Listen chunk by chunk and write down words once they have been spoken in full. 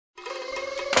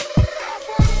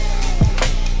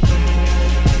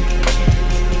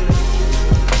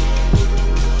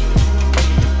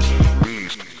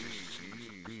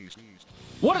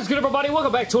everybody?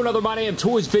 Welcome back to another My Damn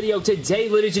Toys video. Today,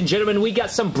 ladies and gentlemen, we got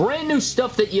some brand new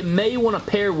stuff that you may want to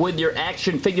pair with your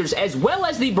action figures, as well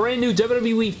as the brand new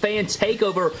WWE fan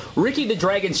Takeover Ricky the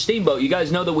Dragon Steamboat. You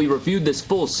guys know that we reviewed this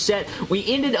full set. We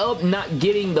ended up not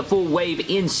getting the full wave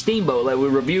in Steamboat. Like, we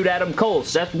reviewed Adam Cole,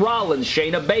 Seth Rollins,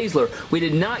 Shayna Baszler. We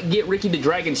did not get Ricky the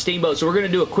Dragon Steamboat, so we're going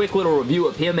to do a quick little review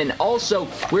of him, and also,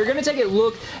 we're going to take a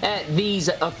look at these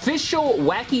official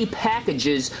Wacky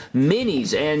Packages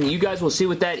minis, and you guys will see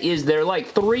what that is. They're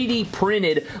like 3D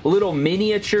printed little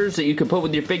miniatures that you can put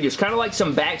with your figures, kind of like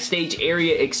some backstage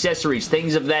area accessories,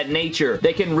 things of that nature.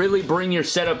 They can really bring your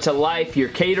setup to life, your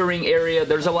catering area.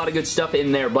 There's a lot of good stuff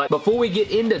in there, but before we get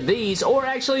into these, or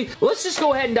actually, let's just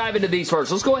go ahead and dive into these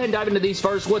first. Let's go ahead and dive into these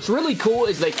first. What's really cool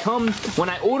is they come, when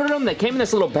I ordered them, they came in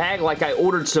this little bag like I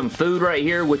ordered some food right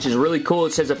here, which is really cool.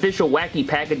 It says official Wacky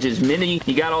Packages mini.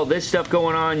 You got all this stuff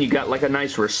going on. You got like a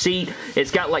nice receipt.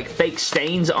 It's got like fake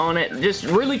stains on it. Just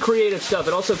really creative stuff.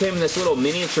 It also came in this little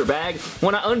miniature bag.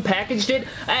 When I unpackaged it,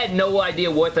 I had no idea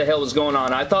what the hell was going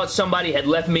on. I thought somebody had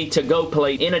left me to-go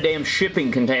plate in a damn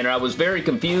shipping container. I was very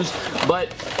confused,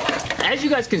 but as you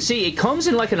guys can see, it comes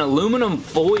in like an aluminum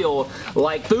foil,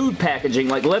 like food packaging,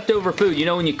 like leftover food. You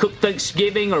know, when you cook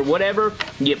Thanksgiving or whatever,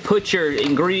 you put your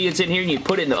ingredients in here and you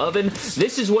put it in the oven.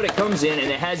 This is what it comes in,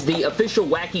 and it has the official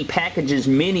Wacky Packages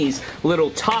minis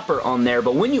little topper on there.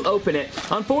 But when you open it,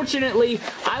 unfortunately,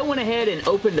 I went ahead and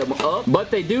opened them up,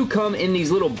 but they do come in these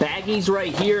little baggies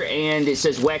right here, and it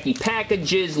says Wacky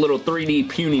Packages, little 3D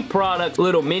puny product,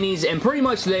 little minis, and pretty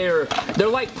much they're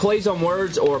like plays on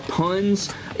words or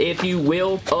puns, if you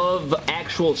will, of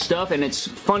actual stuff. And it's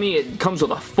funny, it comes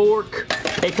with a fork,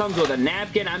 it comes with a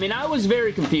napkin. I mean, I was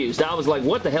very confused. I was like,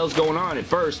 what the hell's going on at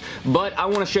first? But I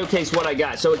want to showcase what I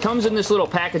got. So it comes in this little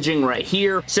packaging right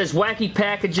here. It says Wacky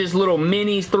Packages, little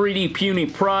minis, 3D puny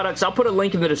products. I'll put a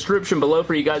link in the description below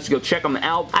for you guys to go check them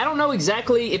out. I don't know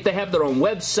exactly if they have their own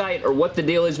website or what the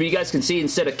deal is, but you guys can see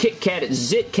instead of Kit Kat, it's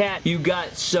Zit Cat. You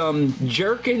got some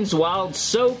Jerkins Wild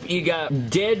Soap. You got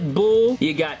Dead Bull.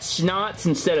 You got Snots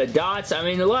instead of Dots. I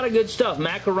mean, a lot of good stuff.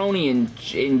 Macaroni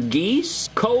and geese,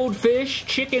 cold fish,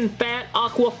 chicken fat,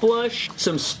 aqua flush,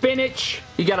 some spinach.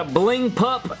 You got a bling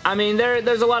pup. I mean,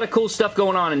 there's a lot of cool stuff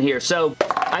going on in here. So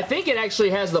I think it actually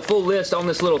has the full list on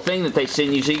this little thing that they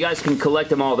send you, so you guys can collect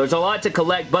them all. There's a lot to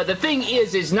collect, but the thing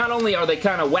is not only are they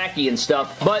kind of wacky and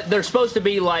stuff, but they're supposed to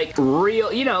be like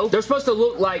real, you know, they're supposed to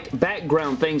look like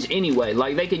background things anyway,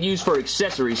 like they could use for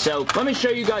accessories. So let me show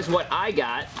you guys what I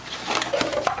got.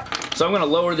 So I'm going to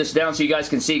lower this down so you guys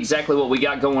can see exactly what we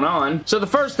got going on. So the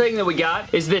first thing that we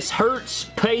got is this Hertz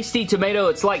Pasty Tomato.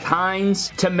 It's like Heinz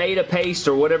tomato paste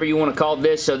or whatever you want to call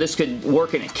this. So this could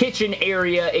work in a kitchen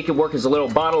area. It could work as a little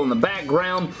bottle in the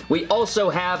background. We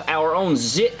also have our own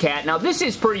Zit Cat. Now this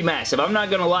is pretty massive. I'm not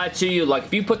going to lie to you. Like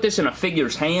if you put this in a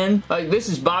figure's hand, like this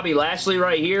is Bobby Lashley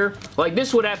right here. Like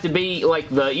this would have to be like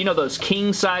the, you know, those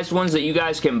king-sized ones that you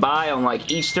guys can buy on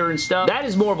like Easter and stuff. That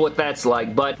is more of what that's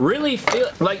like, but really feel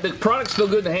like the products feel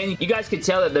good in the hand. You guys can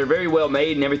tell that they're very well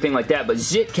made and everything like that, but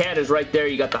Zit Cat is right there.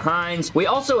 You got the Heinz. We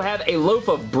also have a loaf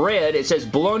of bread. It says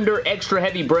Blunder Extra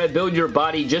Heavy Bread, build your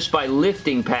body just by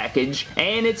lifting package,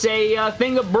 and it's a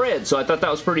thing of bread, so I thought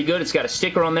that was pretty good. It's got a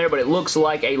sticker on there, but it looks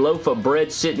like a loaf of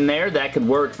bread sitting there. That could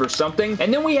work for something.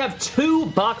 And then we have 2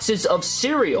 boxes of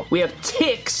cereal. We have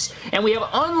Ticks, and we have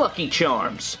Unlucky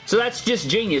Charms. So that's just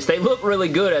genius. They look really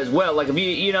good as well. Like if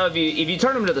you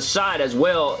turn them to the side as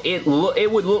well, it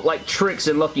would look like Tricks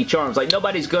and Lucky Charms. Like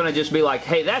nobody's gonna just be like,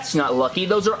 hey, that's not lucky.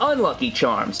 Those are unlucky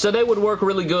charms. So they would work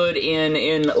really good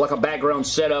in like a background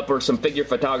setup or some figure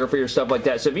photography or stuff like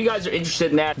that. So if you guys are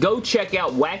interested in that, go check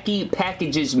out Wacky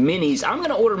Packages minis. I'm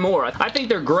gonna order more. I think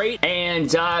they're great, and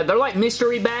they're like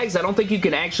mystery bags. I don't think you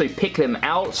can actually pick them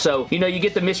out. So, you know, you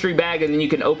get the mystery bag and then you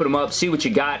can open them up, see what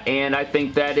you got, and I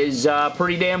think that is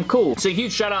pretty damn cool. So a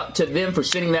huge shout out to them for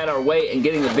sending that our way and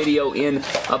getting the video in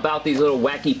about these little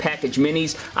Wacky Package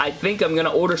minis. I think I'm going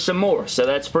to order some more, so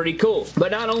that's pretty cool.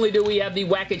 But not only do we have the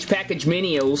Wacky Package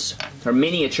miniatures,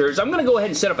 I'm going to go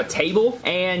ahead and set up a table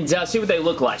and see what they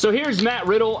look like. So here's Matt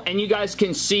Riddle, and you guys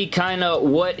can see kind of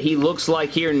what he looks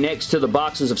like here next to the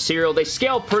boxes of cereal. They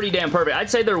scale pretty damn perfect. I'd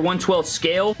say they're 1/12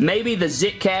 scale. Maybe the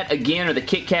Zit Cat, again, or the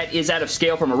Kit Kat is out of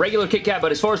scale from a regular Kit Kat,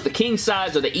 but as far as the king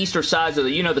size or the Easter size or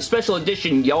the, you know, the special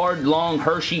edition yard-long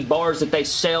Hershey bars that they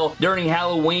sell during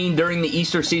Halloween, during the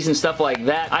Easter season, stuff like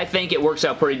that, I think it works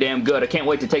out pretty pretty damn good. I can't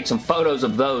wait to take some photos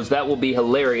of those. That will be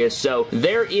hilarious. So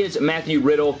there is Matthew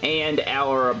Riddle and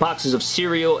our boxes of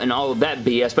cereal and all of that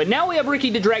BS. But now we have Ricky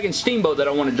the Dragon Steamboat that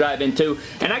I want to dive into,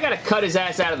 and I gotta cut his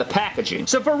ass out of the packaging.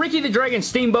 So for Ricky the Dragon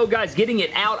Steamboat, guys, getting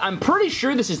it out, I'm pretty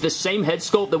sure this is the same head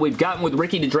sculpt that we've gotten with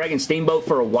Ricky the Dragon Steamboat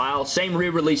for a while. Same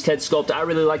re-released head sculpt. I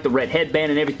really like the red headband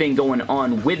and everything going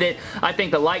on with it. I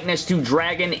think the likeness to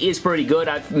Dragon is pretty good.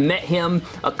 I've met him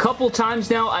a couple times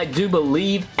now, I do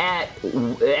believe, at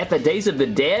the Days of the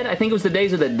Dead. I think it was the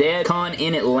Days of the Dead con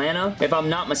in Atlanta. If I'm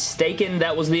not mistaken,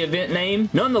 that was the event name.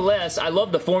 Nonetheless, I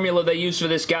love the formula they use for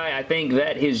this guy. I think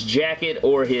that his jacket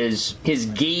or his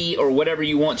gi or whatever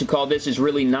you want to call this is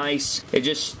really nice. It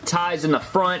just ties in the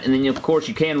front, and then of course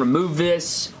you can remove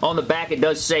this. On the back it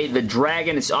does say the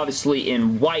Dragon. It's obviously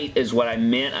in white is what I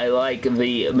meant. I like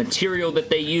the material that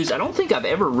they use. I don't think I've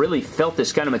ever really felt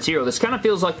this kind of material. This kind of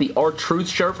feels like the R-Truth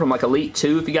shirt from like Elite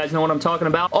 2, if you guys know what I'm talking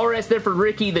about. RS there for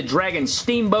Ricky the Dragon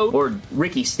Steamboat, or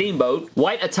Ricky Steamboat.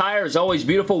 White attire is always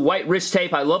beautiful. White wrist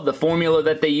tape. I love the formula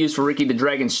that they use for Ricky the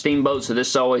Dragon Steamboat, so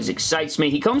this always excites me.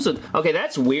 He comes with, okay,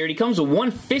 that's weird. He comes with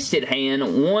one fisted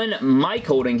hand, one mic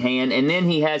holding hand, and then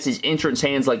he has his entrance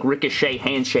hands like Ricochet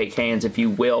handshake hands, if you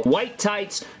will. White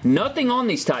tights. Nothing on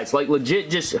these tights. Like legit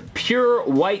just pure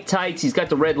white tights. He's got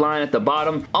the red line at the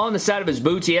bottom. On the side of his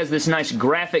boots, he has this nice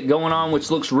graphic going on,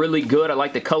 which looks really good. I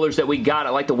like the colors that we got. I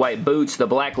like the white boots. The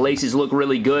black laces look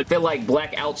really good. Feel like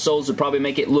black outsoles would probably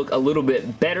make it look a little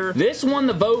bit better. This won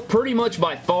the vote pretty much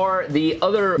by far.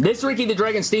 This Ricky the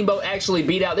Dragon Steamboat actually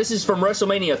beat out. This is from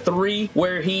WrestleMania 3,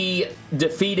 where he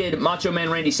defeated Macho Man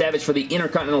Randy Savage for the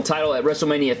Intercontinental title at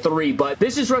WrestleMania 3, but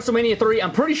this is WrestleMania 3.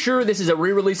 I'm pretty sure this is a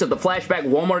re-release of the Flashback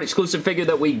Walmart exclusive figure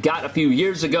that we got a few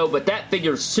years ago, but that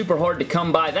figure is super hard to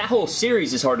come by. That whole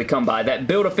series is hard to come by. That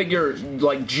Build-A-Figure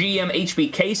like GM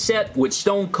HBK set with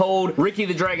Stone Cold, Ricky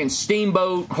the Dragon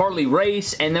Steamboat, Harley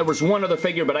Race, and there was one other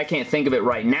figure, but I can't think of it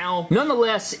right now.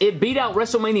 Nonetheless, it beat out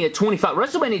WrestleMania 25.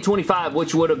 WrestleMania 25,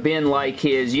 which would have been like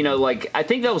his, you know, like, I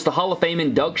think that was the Hall of Fame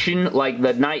induction, like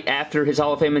the night after his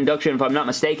Hall of Fame induction, if I'm not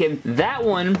mistaken. That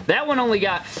one only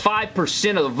got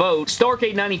 5% of the vote.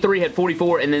 Starrcade 93 had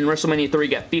 44, and then WrestleMania 3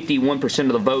 got 51%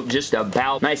 of the vote, just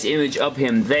about. Nice image of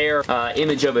him there,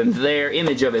 image of him there,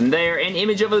 image of him there, and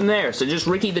image of him there. So just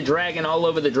Ricky the Dragon all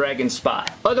over the Dragon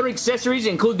spot. Other accessories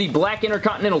include the Black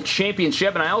Intercontinental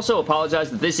Championship, and I also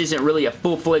apologize that this isn't really a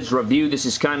full-fledged review. This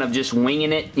is kind of just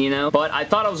winging it, you know, but I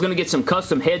thought I was going to get some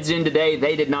custom heads in today.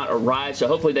 They did not arrive, so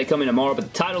hopefully they come in tomorrow, but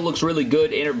the title looks really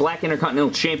good. Black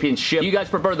Intercontinental Championship. You guys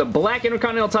prefer the Black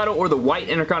Intercontinental title or the White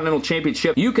Intercontinental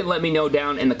Championship? You can let me know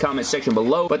down in the comment section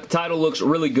below, but the title looks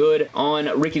really good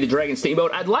on Ricky the Dragon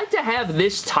Steamboat. I'd like to have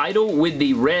this title with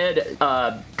the red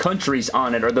countries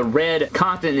on it, or the red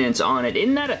continents on it.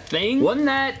 Isn't that a thing? Wasn't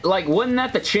that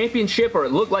the championship, or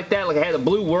it looked like that? Like it had a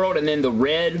blue world and then the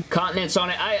red continents on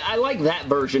it. I like that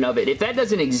version of it. If that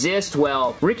doesn't exist,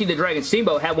 well, Ricky the Dragon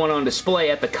Steamboat had one on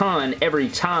display at the con every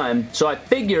time, so I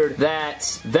figured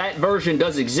that that version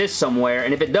does exist somewhere,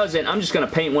 and if it doesn't, I'm just going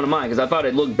to paint one of mine because I thought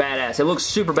it looked badass. It looks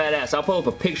super badass. I'll pull up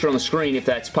a picture on the screen if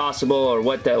that's possible, or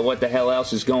what the hell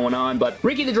else is going on, but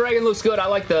Ricky the Dragon looks good. I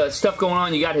like the stuff going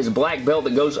on. You got his black belt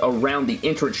that goes around the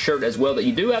entrance shirt as well that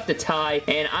you do have to tie,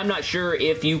 and I'm not sure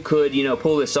if you could, you know,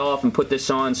 pull this off and put this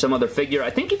on some other figure. I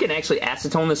think you can actually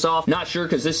acetone this off. Not sure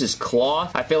because this is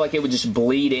cloth. I feel like it would just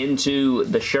bleed into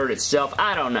the shirt itself.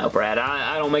 I don't know, Brad.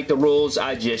 I don't make the rules.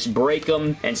 I just break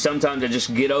them, and sometimes I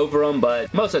just get over them,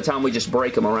 but most of the time we just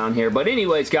break them around here. But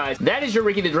anyways, guys, that is your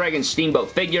Ricky the Dragon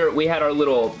Steamboat figure. We had our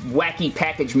little wacky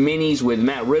package minis with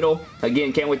Matt Riddle.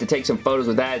 Again, can't wait to take some photos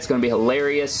with that. It's going to be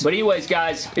hilarious. But anyways,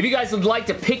 guys, if you guys would like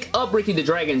to pick up Ricky the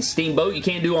Dragon Steamboat, you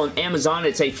can do on Amazon.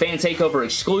 It's a Fan Takeover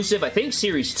exclusive. I think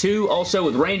Series 2 also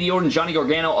with Randy Orton, Johnny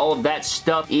Gargano, all of that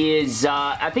stuff is,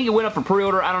 I think it went up for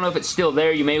pre-order. I don't know if it's still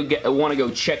there. You may want to go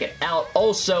check it out.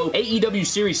 Also, AEW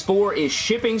Series 4 is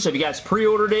shipping, so if you guys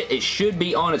pre-ordered it, it should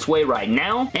be on its way right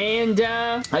now. And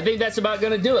I think that's about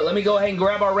going to do it. Let me go ahead and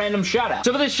grab our random shout-out.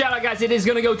 So for this shout-out, guys, it is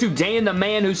going to go to Dan the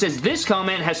Man, who says, this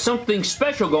comment has something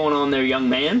special going on there, young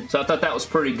man. So I thought that was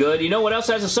pretty good. You know what else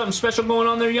has something special going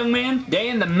on there, young man?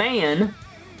 Dan the Man,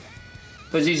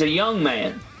 because he's a young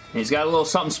man. He's got a little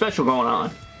something special going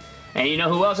on. And you know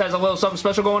who else has a little something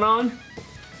special going on?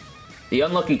 The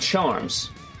Unlucky Charms.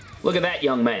 Look at that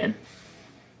young man.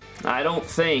 I don't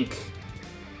think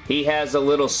he has a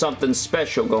little something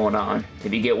special going on,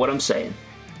 if you get what I'm saying.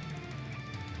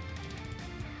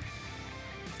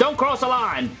 Don't cross the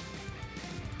line!